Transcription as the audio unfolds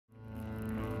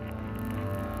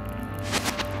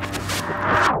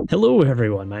Hello,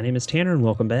 everyone. My name is Tanner, and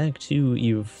welcome back to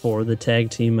EU4, the tag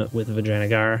team with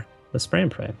Vijayanagar, the Spray and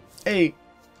Pray. Hey.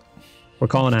 We're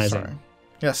colonizing. Sorry.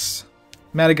 Yes.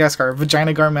 Madagascar.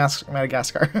 Vijayanagar,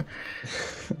 Madagascar.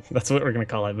 That's what we're going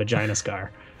to call it, Vagina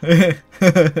Scar.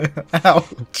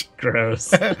 Ouch.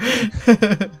 Gross.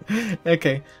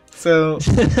 Okay, so,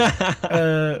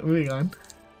 moving on.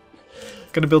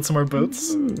 Gonna build some more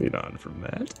boats. Moving on from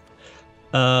that.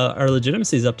 Our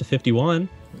legitimacy is up to 51.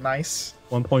 Nice.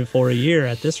 1.4 a year.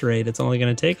 At this rate, it's only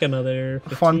going to take another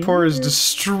 15 Fanpur is years.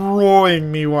 destroying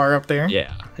Miwar up there.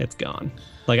 Yeah, it's gone.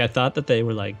 Like, I thought that they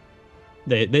were like,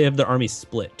 they have their army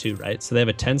split too, right? So they have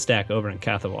a 10 stack over in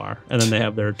Cathawar, and then they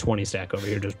have their 20 stack over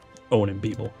here just owning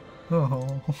people.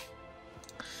 Oh.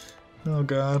 Oh,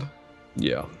 God.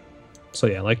 Yeah. So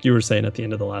yeah, like you were saying at the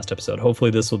end of the last episode,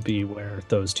 hopefully this will be where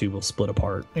those two will split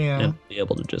apart and be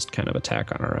able to just kind of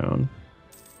attack on our own.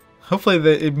 Hopefully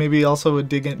that it maybe also would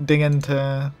dig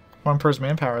into Fanpur's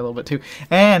manpower a little bit too.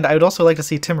 And I would also like to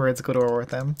see Timurids go to war with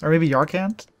them. Or maybe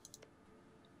Yarkand?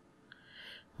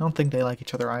 I don't think they like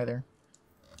each other either.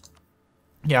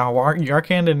 Yeah,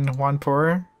 Yarkand and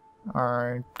Fanpur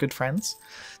are good friends.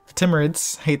 The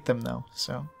Timurids hate them though,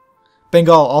 so.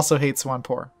 Bengal also hates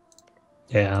Fanpur.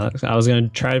 Yeah, I was going to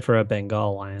try for a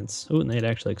Bengal alliance. Ooh, and they'd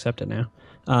actually accept it now.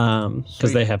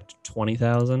 Because they have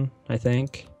 20,000, I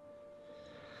think.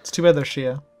 It's too bad they're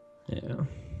Shia. Yeah.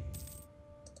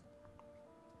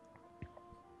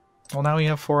 Well, now we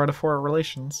have 4 out of 4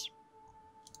 relations.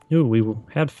 Ooh, we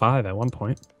had 5 at one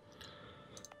point.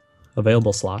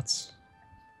 Available slots.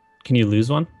 Can you lose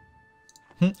one?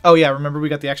 Oh yeah, remember we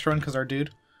got the extra one because our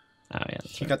dude? Oh yeah,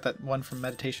 that's He got that one from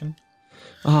meditation.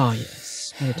 Oh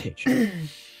yes, meditation.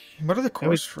 What are the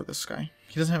cores for this guy?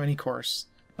 He doesn't have any cores.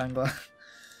 Bangla.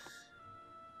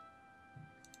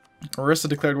 Orissa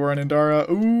declared war on Indara.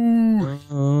 Ooh!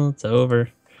 Oh, it's over.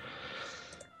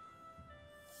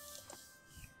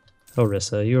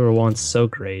 Orissa, you were once so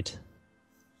great.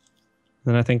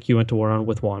 Then I think you went to war on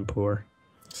with Wanpur.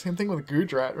 Same thing with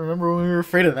Gujarat. Remember when we were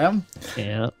afraid of them?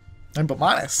 Yeah. And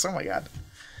Bamanis. Oh my god.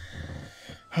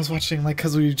 I was watching, like,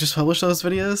 because we just published those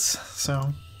videos,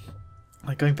 so,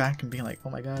 like, going back and being like, oh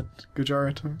my god,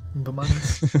 Gujarat and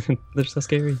Bamanis. They're so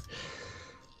scary.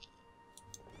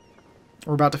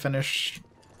 We're about to finish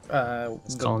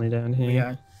This colony down here.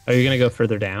 Yeah. Are you gonna go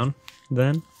further down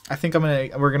then? I think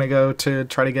we're gonna go to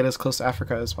try to get as close to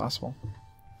Africa as possible.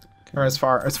 Okay. Or as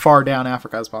far down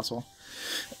Africa as possible.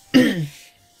 Why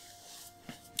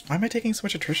am I taking so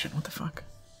much attrition? What the fuck?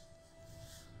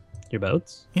 Your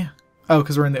boats? Yeah. Oh,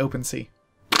 because we're in the open sea.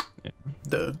 Yeah.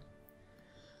 Duh.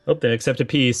 Oh, they accepted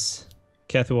peace.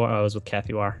 Kathiawar, I was with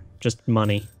Kathiawar. Just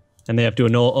money. And they have to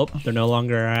annul. Oh, they're no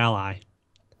longer our ally.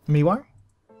 Miwar?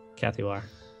 Kathiawar.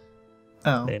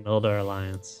 Oh. They annulled our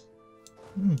alliance.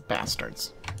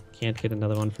 Bastards. Can't get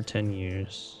another one for 10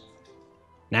 years.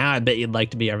 Now I bet you'd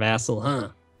like to be our vassal, huh?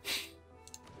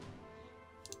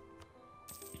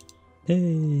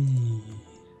 Hey.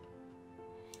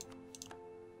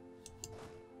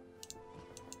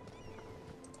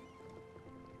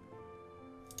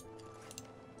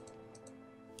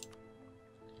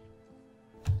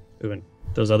 Ooh, and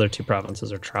those other 2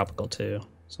 provinces are tropical too,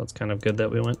 so it's kind of good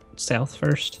that we went south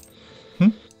first.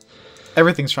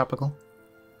 Everything's tropical.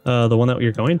 The one that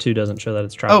you're going to doesn't show that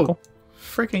it's tropical. Oh,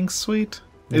 freaking sweet.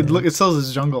 Yeah. It still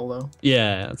says jungle though.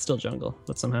 Yeah, it's still jungle,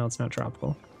 but somehow it's not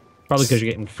tropical. Probably because you're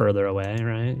getting further away,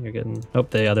 right? You're getting... Oh,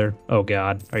 the other... Oh,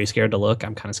 God. Are you scared to look?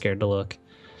 I'm kind of scared to look.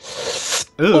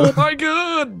 Ew. Oh, my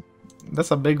God!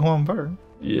 That's a big Fanpur.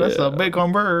 Yeah. That's a big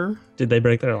Fanpur. Did they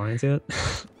break their alliance yet?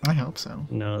 I hope so.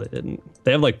 No, they didn't.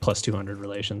 They have, like, plus 200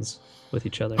 relations with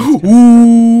each other.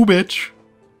 Ooh, bitch.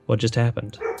 What just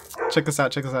happened? Check this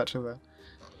out, check this out, check this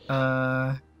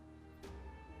out.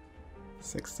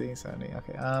 60, 70,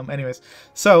 okay. Anyways.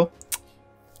 So,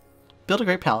 build a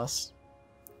great palace.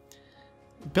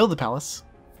 Build the palace.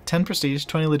 10 prestige,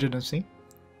 20 legitimacy.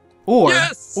 Or,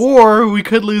 Yes! or we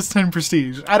could lose 10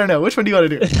 prestige. I don't know. Which one do you want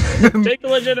to do? Take the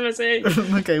legitimacy!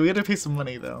 Okay, we have to pay some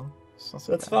money, though.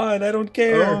 That's fine, I don't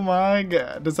care. Oh my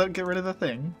god. Does that get rid of the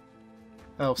thing?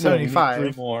 Oh, No, 75. we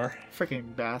need 3 more.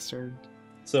 Freaking bastard.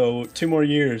 So, 2 more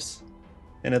years.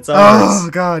 And it's ours. Oh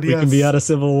god, yes. We can be out of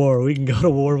civil war. We can go to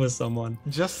war with someone.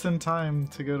 Just in time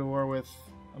to go to war with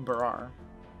Barar.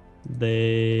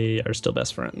 They are still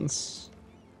best friends.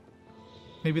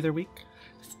 Maybe they're weak.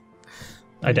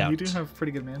 I doubt. We do have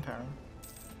pretty good manpower.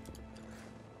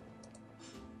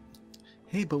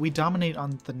 Hey, but we dominate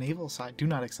on the naval side. Do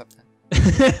not accept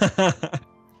that.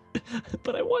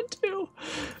 But I want to.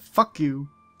 Fuck you,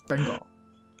 Bengal.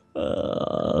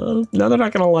 Now they're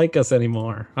not gonna like us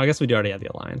anymore. I guess we already have the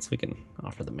alliance. We can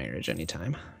offer the marriage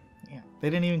anytime. Yeah, they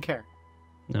didn't even care.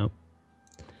 Nope.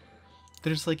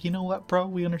 They're just like, you know what, bro?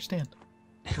 We understand.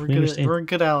 Understand. We're a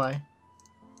good ally.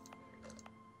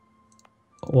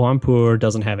 Wanpur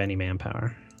doesn't have any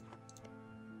manpower.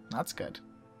 That's good.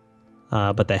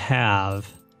 But they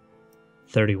have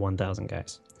 31,000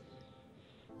 guys.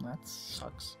 That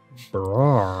sucks.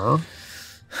 Brrr.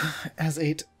 As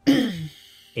 8.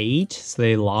 8? So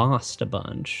they lost a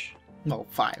bunch. No,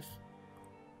 5.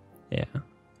 Yeah.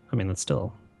 I mean, that's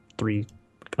still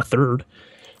a third.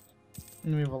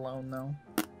 We have a loan, though.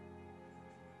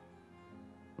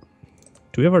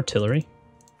 Do we have artillery?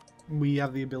 We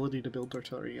have the ability to build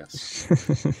artillery, yes.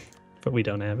 But we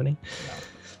don't have any. No.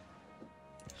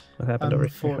 What happened over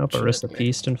here? Oh, Barista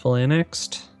Peace and full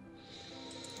annexed.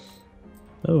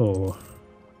 Oh.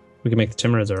 We can make the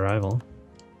Timurids our rival.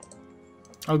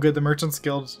 Oh, good. The Merchants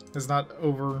Guild is not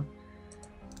over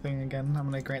thing again. I'm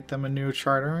going to grant them a new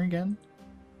charter again.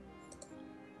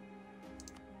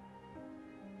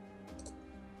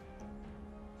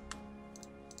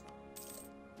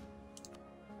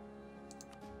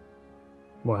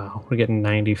 Wow, we're getting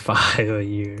 95 a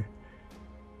year.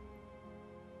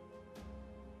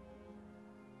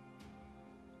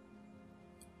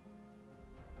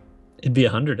 It'd be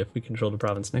 100 if we controlled a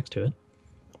province next to it.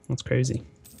 That's crazy.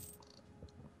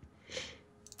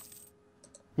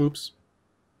 Whoops.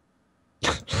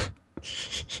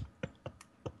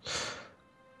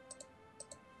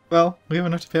 Well, we have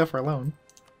enough to pay off our loan.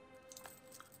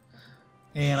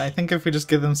 And I think if we just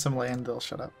give them some land, they'll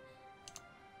shut up.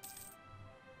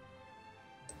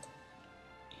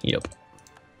 Yep.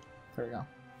 There we go.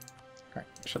 Alright,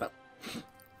 shut up.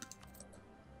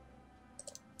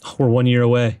 We're 1 year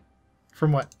away.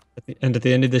 From what? And at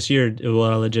the end of this year, will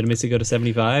our legitimacy go to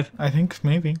 75? I think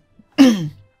maybe.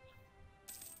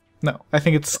 No, I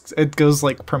think it goes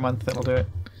like per month that'll do it.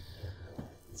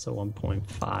 So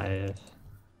 1.5.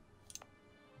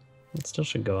 It still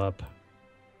should go up.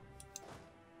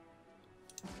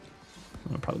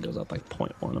 It probably goes up like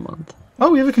 0.1 a month. Oh,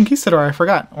 we have a conquistador. I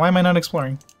forgot. Why am I not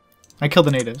exploring? I killed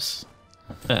the natives.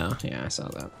 Oh, yeah, I saw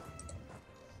that.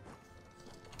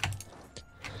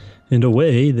 And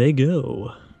away they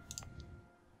go.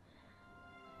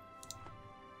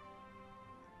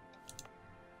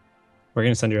 We're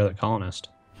going to send your other colonist.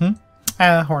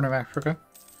 Horn of Africa.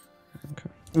 Okay.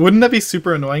 Wouldn't that be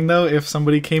super annoying, though, if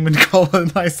somebody came and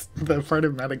colonized the part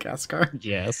of Madagascar?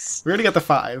 Yes. We already got the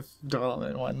 5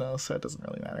 development one, though, so it doesn't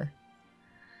really matter.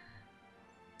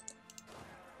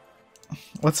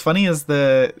 What's funny is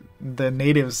the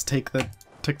natives took the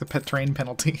pet terrain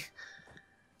penalty.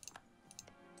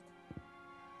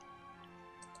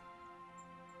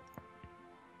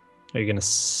 Are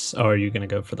you gonna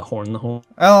go for the horn? Oh,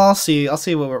 I'll see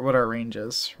what our range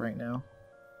is right now.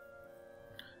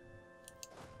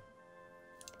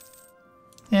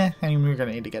 Yeah, I mean we're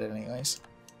gonna need to get it anyways.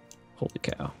 Holy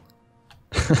cow!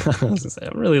 I was gonna say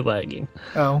I'm really lagging.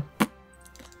 Oh,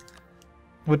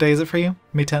 what day is it for you?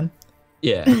 May 10?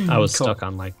 Yeah, I was Cool. stuck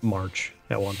on like March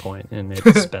at one point, and it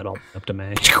sped all up to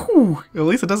May. Whew, at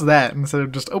least it does that instead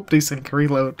of just desync,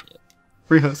 reload,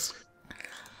 rehost.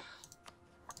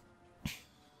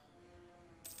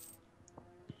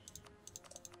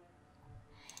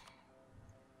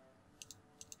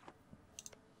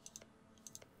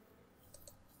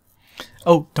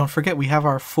 Oh, don't forget we have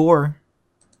our 4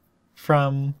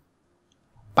 from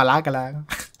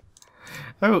Balagalag.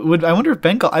 I wonder if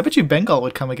Bengal. I bet you Bengal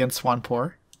would come against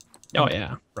Swanpur. Oh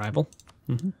yeah, rival.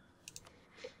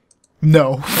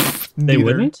 No, They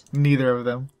wouldn't. Neither of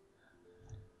them.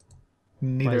 Why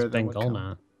Neither is of them would Bengal come.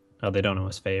 not? Oh, they don't know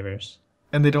us favors.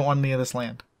 And they don't want any of this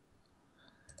land.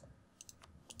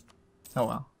 Oh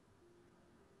well.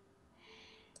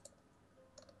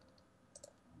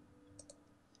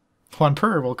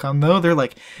 Swanpur will come though. They're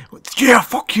like, yeah,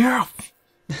 fuck yeah.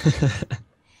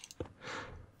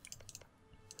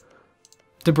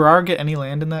 Did Brar get any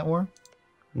land in that war?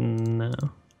 No.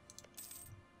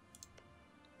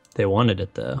 They wanted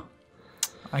it though.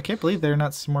 I can't believe they're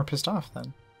not more pissed off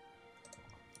then.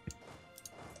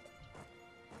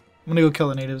 I'm gonna go kill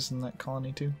the natives in that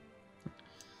colony too.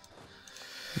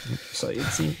 So you'd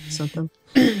sent them?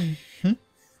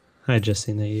 I just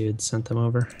seen that you had sent them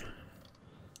over.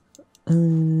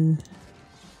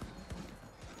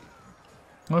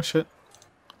 Oh shit.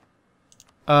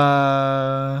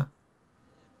 Bad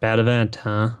event,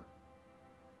 huh?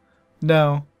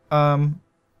 No.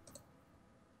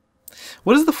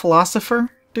 What does the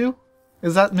philosopher do?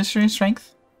 Is that mystery and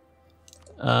strength?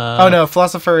 Oh no,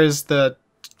 philosopher is the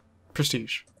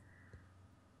prestige.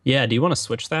 Yeah, do you want to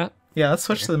switch that? Yeah, let's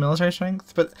switch to the military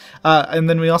strength. But and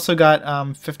then we also got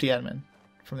 50 admin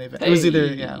from the event. It was either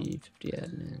 50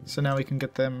 admin. So now we can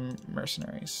get them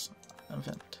mercenaries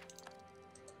event.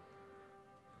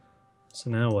 So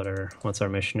now what's our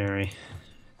missionary?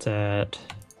 It's at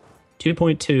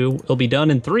 2.2. It'll be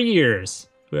done in 3 years.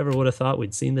 Whoever would have thought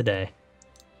we'd seen the day.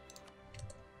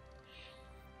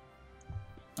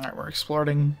 All right, we're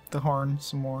exploring the Horn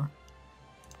some more.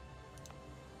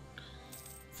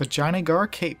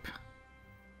 Vijayanagar Cape.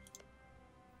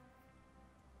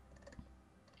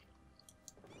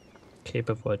 Cape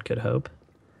of what could hope.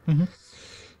 Mm-hmm.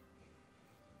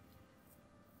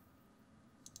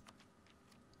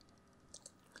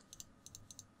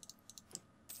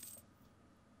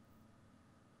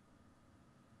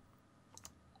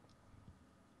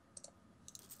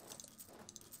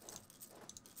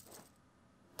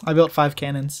 I built 5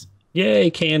 cannons. Yay,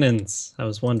 cannons! I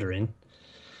was wondering.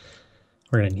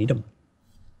 We're gonna need them.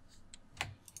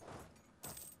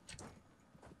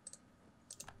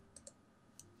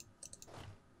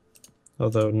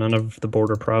 Although none of the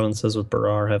border provinces with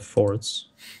Barar have forts.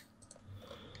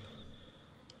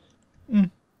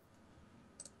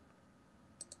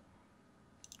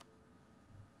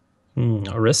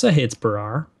 Orissa hates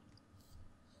Barar.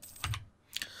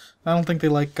 I don't think they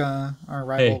like our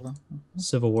rival. Hey, though.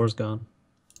 Civil War's gone.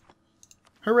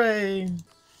 Hooray!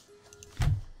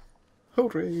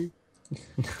 Hooray!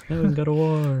 Now we can go to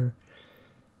war.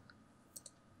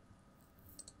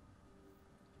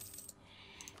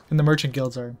 And the merchant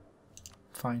guilds are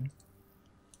fine.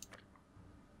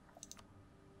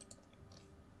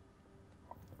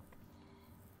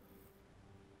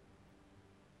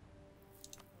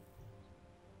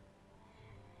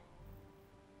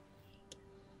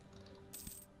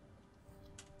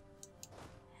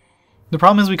 The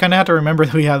problem is we kind of have to remember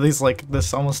that we have these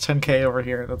this almost 10k over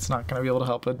here that's not going to be able to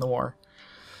help in the war.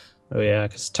 Oh yeah,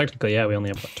 because technically, yeah, we only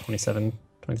have what,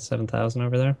 27,000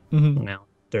 over there. Mm-hmm. Now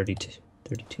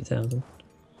 32,000.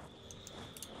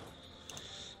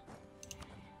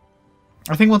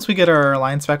 I think once we get our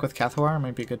alliance back with Cathawar, it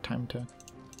might be a good time to...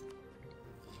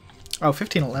 Oh,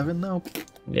 1511 though?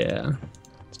 Yeah,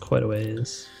 it's quite a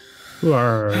ways. Who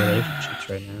are our relationships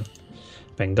right now?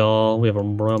 Bengal, we have a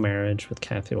royal marriage with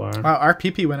Kathiawar. Wow, our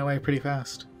PP went away pretty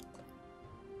fast.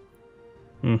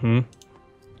 Mm-hmm.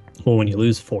 Well, when you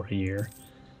lose 4 a year.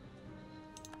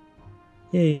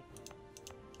 Yay.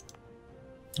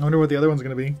 I wonder what the other one's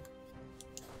going to be.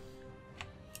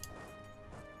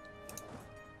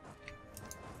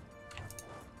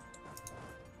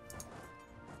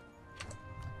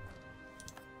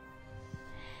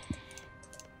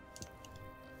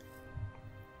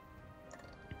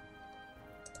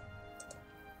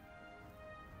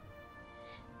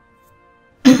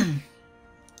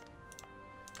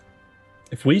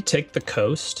 If we take the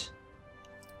coast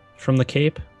from the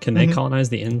Cape, can they colonize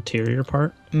the interior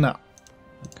part? No.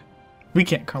 Okay. We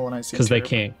can't colonize the because they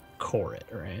interior can't core it,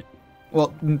 right?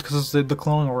 Well, because the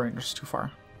colonial range is too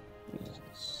far.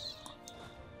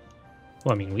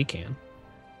 Well, I mean, we can.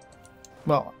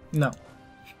 Well, no.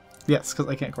 Yes, because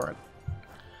they can't core it.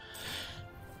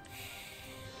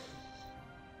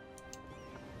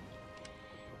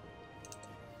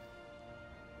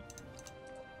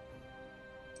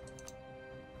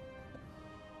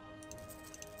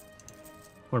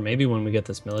 Or maybe when we get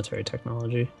this military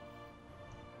technology.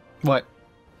 What?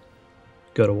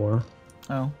 Go to war.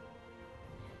 Oh.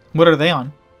 What are they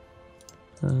on?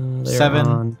 They're 7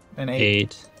 on and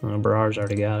 8. Barar's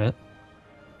already got it.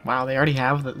 Wow, they already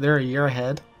have. They're a year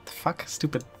ahead. The fuck,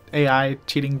 stupid AI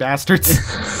cheating bastards.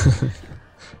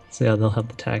 So yeah, they'll have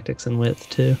the tactics and width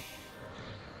too.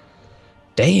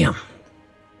 Damn.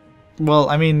 Well,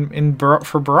 I mean,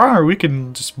 for Barar, we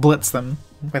can just blitz them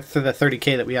with the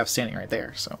 30k that we have standing right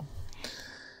there. So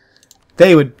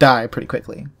they would die pretty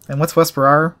quickly. And what's West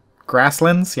Barar?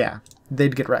 Grasslands? Yeah,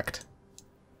 they'd get wrecked.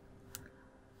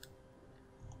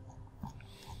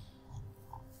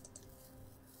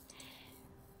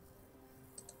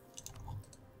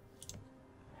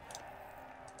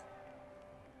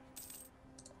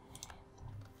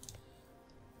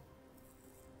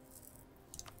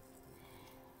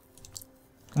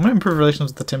 I'm gonna improve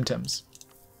relations with the Tim Tims.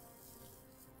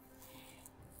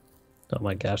 Oh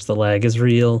my gosh, the lag is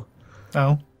real.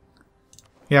 Oh.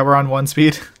 Yeah, we're on 1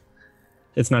 speed.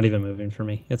 It's not even moving for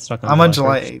me. It's stuck on. I'm on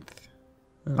July 8th.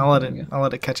 Oh, I'll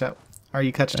let it catch up. Are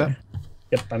you catched up?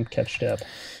 Yep, I'm catched up.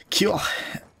 Cool.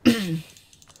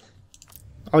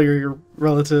 All your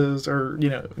relatives or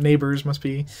neighbors must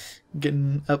be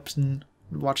getting up and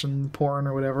watching porn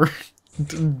or whatever.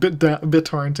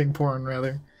 BitTorrenting porn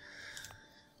rather.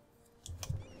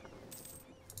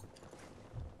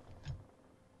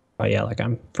 Oh yeah, like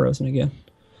I'm frozen again.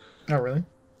 Oh, really?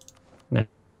 No.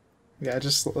 Yeah, I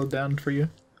just slowed down for you.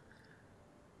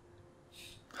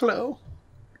 Hello?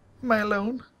 Am I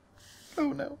alone?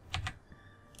 Oh, no.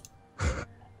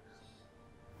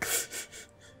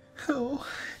 Oh,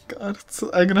 God.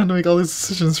 I'm gonna have to make all these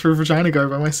decisions for Vijayanagar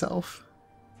by myself.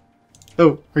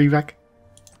 Oh, are you back?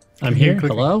 I'm here.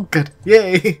 Hello? Good.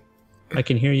 Yay! I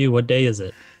can hear you. What day is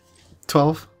it?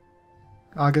 12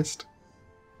 August.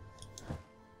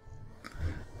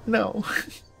 No.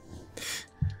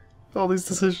 All these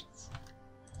decisions.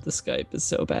 The Skype is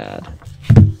so bad.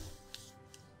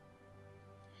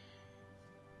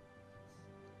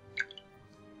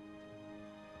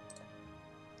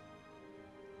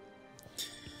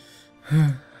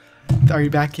 Are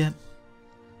you back yet?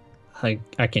 I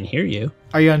can hear you.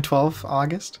 Are you on 12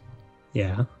 August?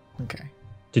 Yeah. Okay.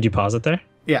 Did you pause it there?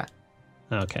 Yeah.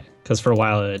 Okay. Because for a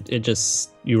while it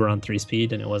just you were on 3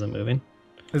 speed and it wasn't moving.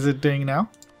 Is it doing now?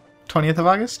 20th of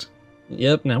August?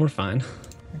 Yep. Now we're fine.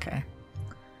 Okay.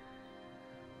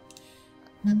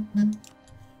 We're gonna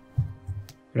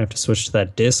have to switch to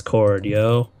that Discord,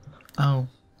 yo. Oh,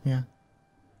 yeah.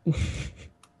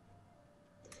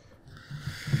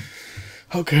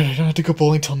 Oh, good. I don't have to go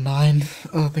bowling till 9.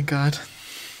 Oh, thank God.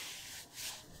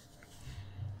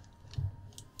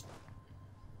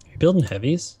 You're building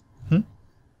heavies?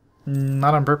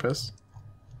 Not on purpose.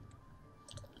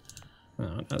 Oh,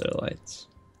 now they're lights.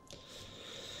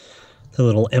 The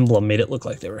little emblem made it look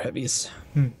like they were heavies.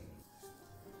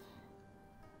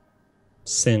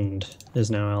 Sind is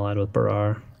now allied with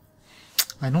Barar.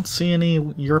 I don't see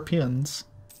any Europeans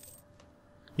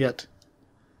yet.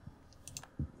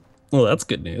 Well, that's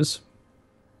good news.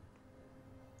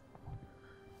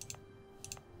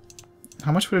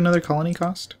 How much would another colony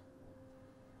cost?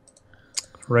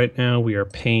 Right now we are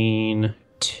paying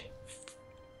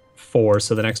 4,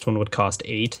 so the next one would cost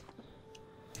 8.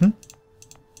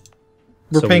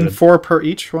 We're paying 4 per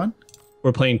each one?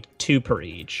 We're paying 2 per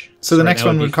each. So the right next now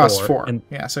one it'd would be cost 4, 4. and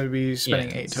Yeah, so we'd be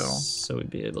spending 8 total. So we'd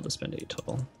be able to spend 8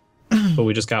 total. But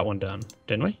we just got one done,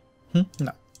 didn't we?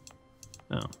 No.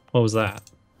 Oh, what was that?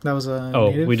 That was a Oh,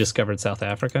 native? we discovered South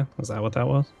Africa? Was that what that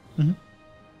was?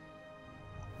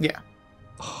 Yeah.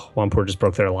 Oh, Wampur just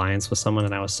broke their alliance with someone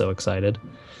and I was so excited.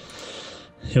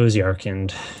 It was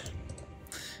Yarkand.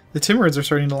 The Timurids are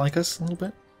starting to like us a little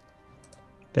bit.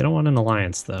 They don't want an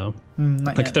alliance, though.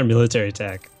 Not Look yet. at their military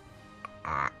attack.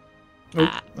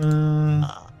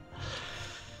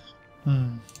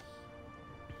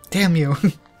 Damn you.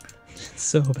 It's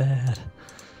so bad.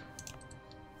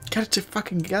 Get it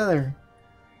fucking together.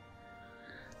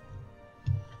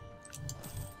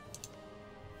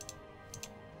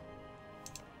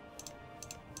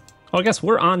 Oh, I guess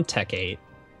we're on Tech 8.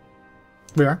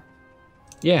 We are?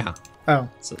 Yeah. Oh.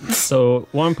 So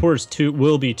Wampur's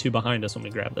will be 2 behind us when we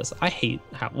grab this. I hate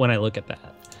when I look at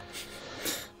that.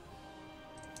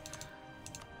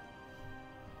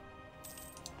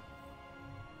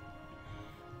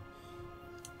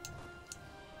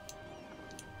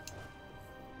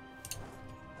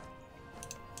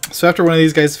 So after one of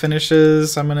these guys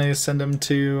finishes, I'm going to send him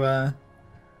to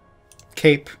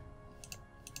Cape.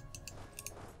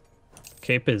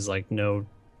 Cape is like no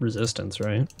resistance,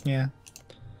 right? Yeah.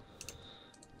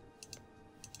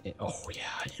 Oh, yeah.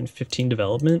 And 15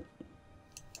 development.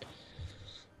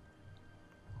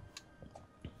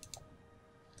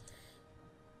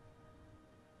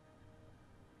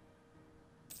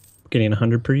 Getting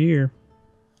 100 per year.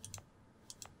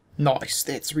 Nice.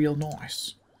 That's real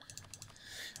nice.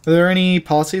 Are there any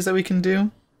policies that we can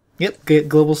do? Yep. Get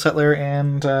global settler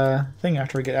and thing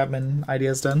after we get admin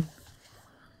ideas done.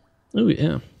 Oh,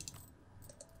 yeah.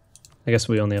 I guess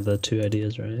we only have the 2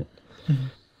 ideas, right?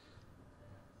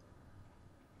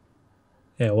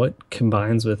 Yeah, what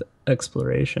combines with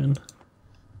exploration?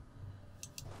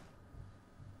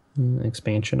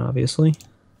 Expansion, obviously.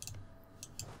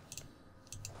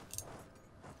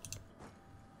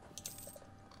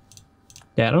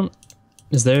 Yeah, I don't...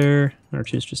 Is there... Our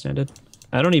choose just ended.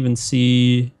 I don't even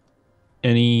see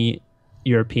any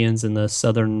Europeans in the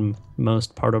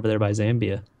southernmost part over there by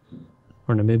Zambia.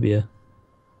 Or Namibia.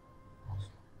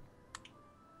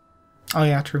 Oh,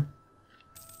 yeah, true.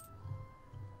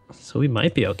 So we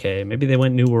might be okay. Maybe they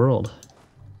went New World.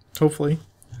 Hopefully.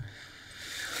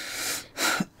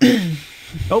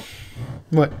 Oh!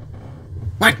 What?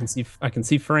 I can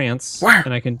see France. Where?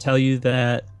 And I can tell you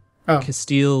that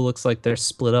Castile looks like they're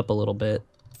split up a little bit.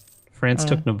 France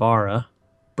took Navarra.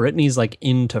 Brittany's like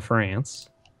into France.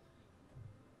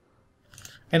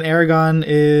 And Aragon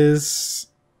is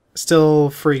still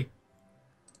free.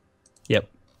 Yep.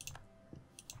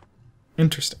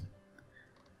 Interesting.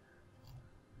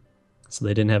 So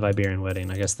they didn't have Iberian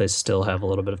wedding. I guess they still have a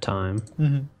little bit of time.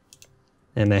 Mm-hmm.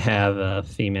 And they have a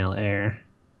female heir.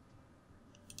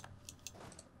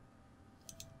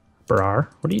 Barar,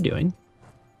 what are you doing?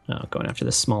 Oh, going after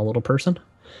this small little person.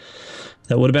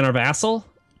 That would have been our vassal.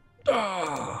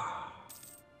 Oh.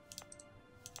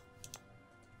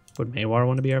 Would Maywar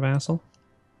want to be our vassal?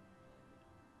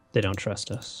 They don't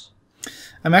trust us.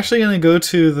 I'm actually going to go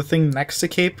to the thing next to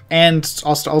Cape and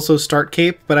also start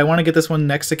Cape, but I want to get this one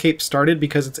next to Cape started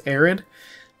because it's arid.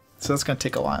 So that's going to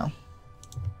take a while.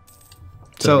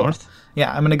 To the north?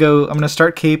 Yeah, I'm going to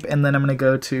start Cape and then I'm going to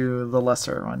go to the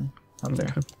lesser one up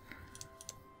there.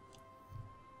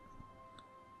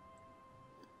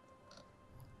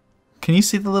 Can you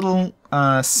see the little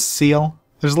seal?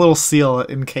 There's a little seal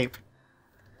in Cape.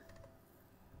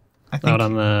 I think. Out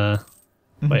on the...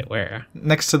 Wait, where?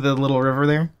 Next to the little river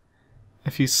there.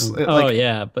 If you... Oh,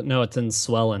 yeah, but no, it's in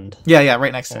Swelland. Yeah,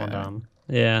 right next to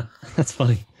it. Yeah, that's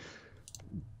funny.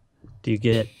 Do you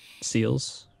get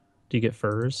seals? Do you get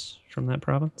furs from that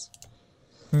province?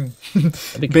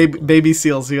 Baby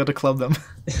seals, you got to club them.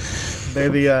 They're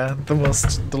the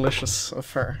most delicious of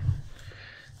fur.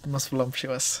 The most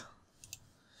voluptuous.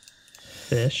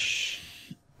 Fish.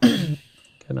 Got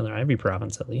another Ivory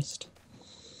province, at least.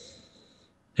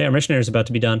 Hey, our missionary's about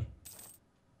to be done.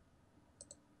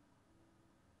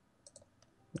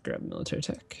 Grab military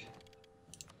tech.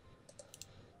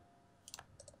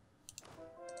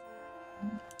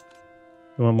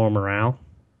 You want more morale?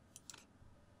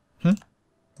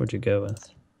 What'd you go with?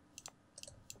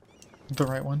 The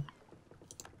right one.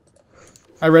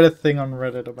 I read a thing on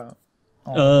Reddit about...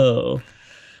 Oh.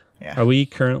 Yeah. Are we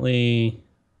currently...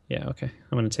 Yeah, okay.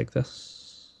 I'm going to take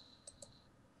this.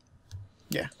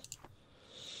 Yeah.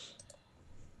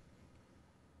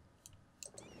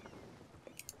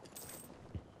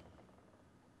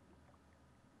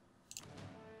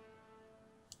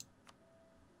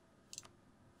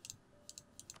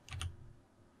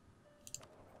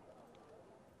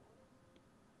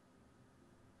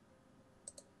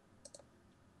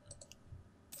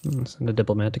 Send a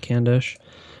diplomat to Kandish.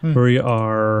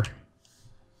 We're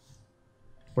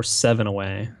 7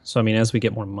 away. So, I mean, as we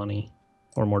get more money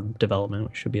or more development,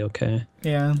 we should be okay.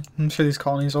 Yeah, I'm sure these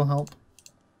colonies will help.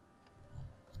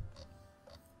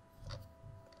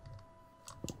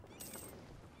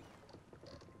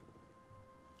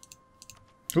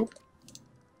 Oop.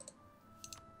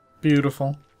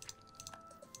 Beautiful.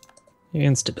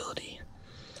 Instability.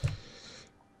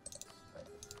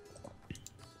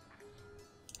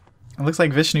 It looks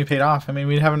like Vishnu paid off. I mean,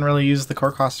 we haven't really used the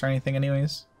core cost or anything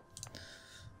anyways.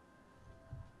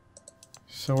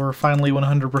 So we're finally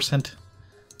 100%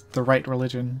 the right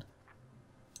religion.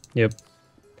 Yep.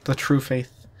 The true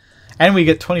faith. And we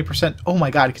get 20%. Oh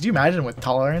my god, could you imagine with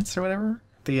tolerance or whatever?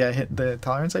 The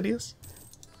tolerance ideas?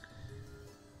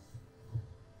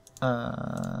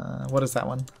 What is that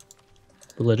one?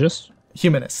 Religious?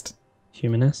 Humanist.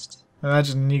 Humanist?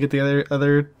 Imagine you get the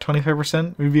other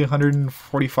 25%. We'd be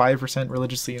 145%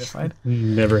 religiously unified.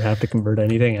 Never have to convert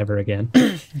anything ever again.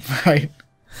 Right.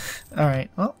 Alright,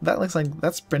 well, that looks like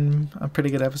that's been a pretty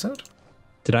good episode.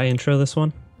 Did I intro this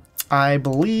one? I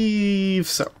believe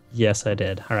so. Yes, I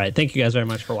did. All right, thank you guys very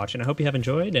much for watching. I hope you have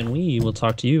enjoyed, and we will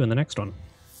talk to you in the next one.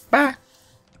 Bye!